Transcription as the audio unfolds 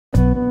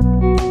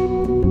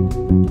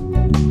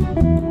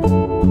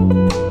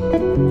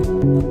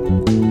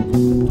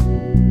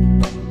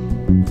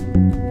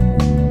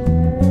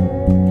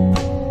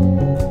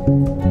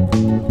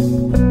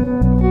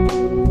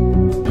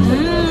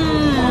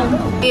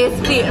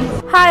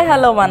Hi,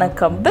 hello,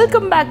 vanakkam.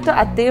 Welcome back to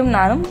Athayum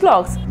Nanum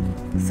Vlogs.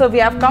 So we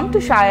have come to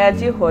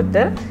Sayaji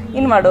Hotel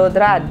in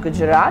Vadodara at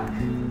Gujarat.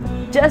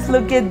 Just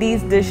look at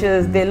these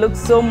dishes. They look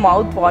so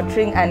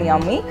mouth-watering and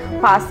yummy.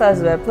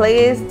 Pastas were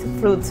placed,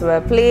 fruits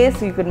were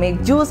placed. You could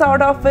make juice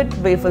out of it.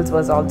 Waffles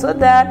was also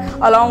there,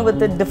 along with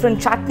the different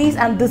chutneys.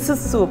 And this is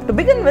soup. To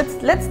begin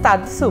with, let's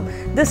start the soup.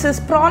 This is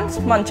prawns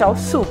manchow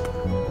soup.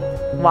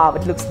 Wow,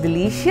 it looks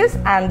delicious.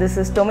 And this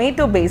is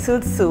tomato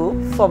basil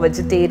soup for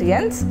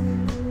vegetarians.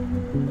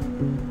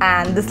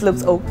 And this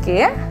looks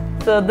okay.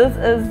 So this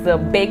is the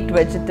baked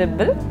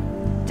vegetable.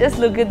 Just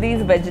look at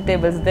these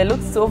vegetables. They look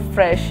so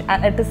fresh,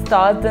 and it is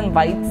tossed in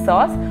white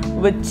sauce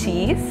with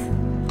cheese.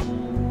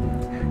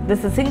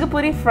 This is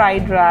Singapore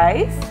fried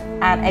rice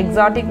and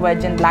exotic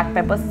veg and black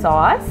pepper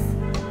sauce.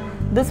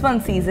 This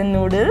one seasoned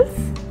noodles.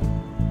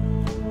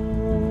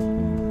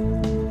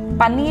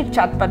 Paneer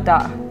chatpata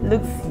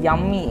looks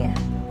yummy.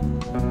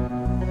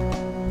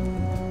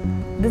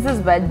 This is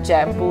veg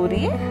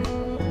jaipuri.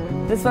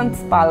 This one's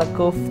palak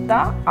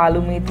kofta,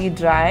 aloo methi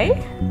dry.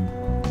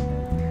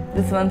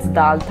 This one's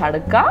dal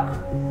tadka.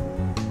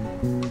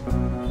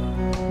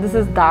 This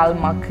is dal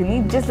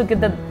makhani. Just look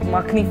at the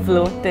makhani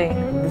floating.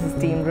 This is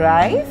steamed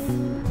rice.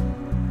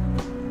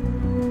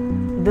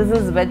 This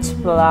is veg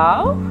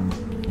pulao.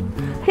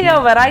 Here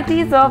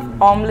varieties of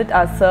omelette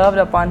are served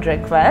upon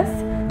request.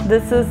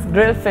 This is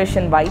grilled fish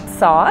in white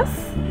sauce.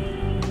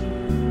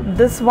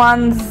 This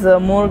one's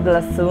murg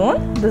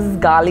lasoon. This is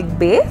garlic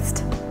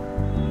based.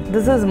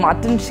 This is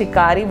mutton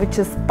shikari, which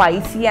is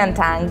spicy and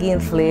tangy in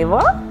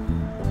flavor.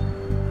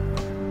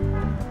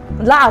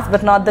 Last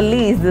but not the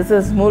least, this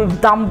is murg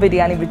dum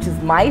biryani, which is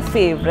my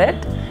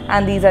favorite.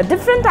 And these are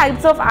different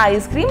types of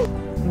ice cream: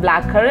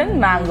 blackcurrant,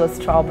 mango,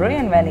 strawberry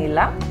and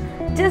vanilla.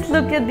 Just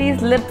look at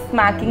these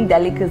lip-smacking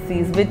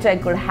delicacies, which I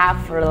could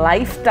have for a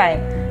lifetime.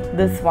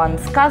 This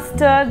one's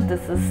custard,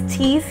 this is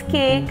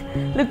cheesecake.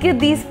 Look at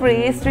these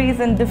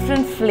pastries in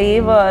different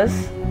flavors.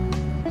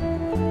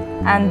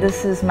 And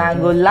this is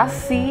mango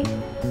lassi.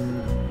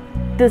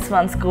 This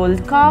one's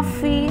cold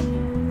coffee.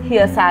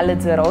 Here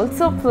salads were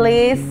also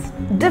placed.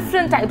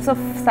 Different types of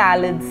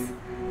salads.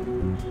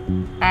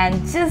 And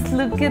just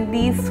look at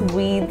these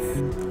sweets.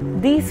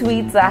 These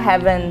sweets are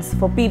heavens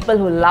for people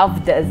who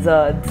love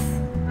desserts.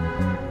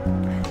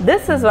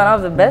 This is one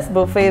of the best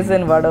buffets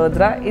in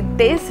Vadodara. It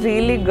tastes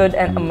really good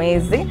and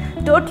amazing.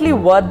 Totally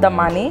worth the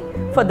money,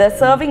 for they're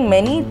serving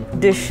many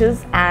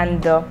dishes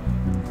and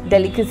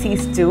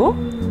delicacies too.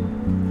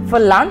 For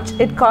lunch,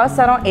 it costs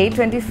around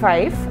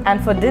 825,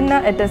 and for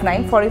dinner, it is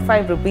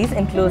 945 rupees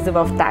inclusive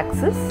of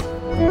taxes.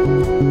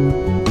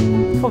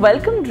 For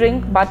welcome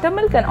drink,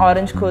 buttermilk and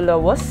orange cooler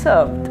was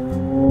served.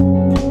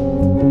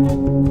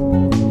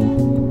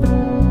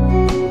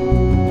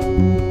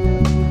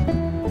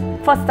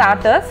 For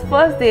starters,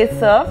 first they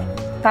served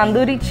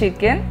tandoori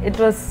chicken. It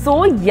was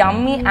so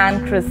yummy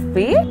and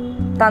crispy.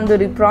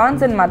 Tandoori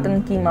prawns and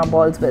mutton keema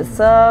balls were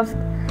served.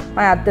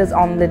 My atte's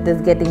omelette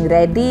is getting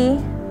ready.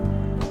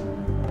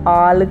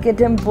 Oh, look at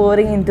him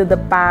pouring into the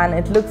pan.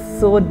 It looks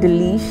so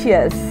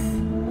delicious.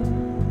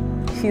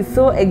 She's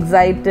so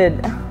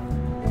excited.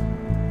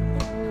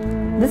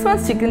 This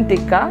one's chicken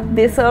tikka.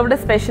 They served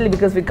us specially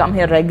because we come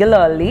here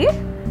regularly.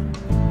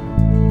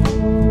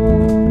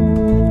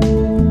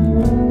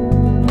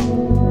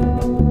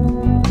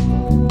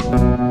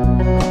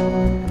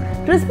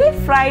 Crispy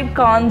fried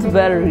corns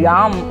were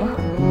yum.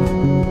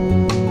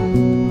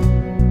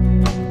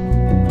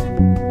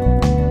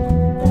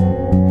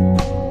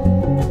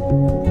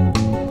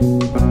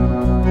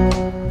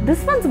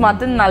 This one's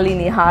mutton nalli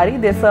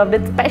nihari. They served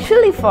it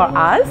specially for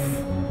us.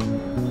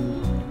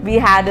 We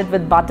had it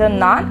with butter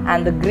naan,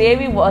 and the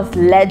gravy was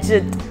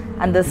legit.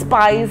 And the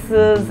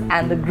spices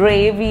and the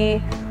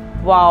gravy,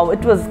 wow, it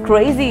was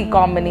crazy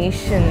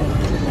combination.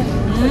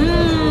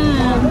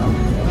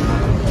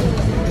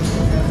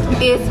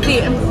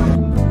 Tasty.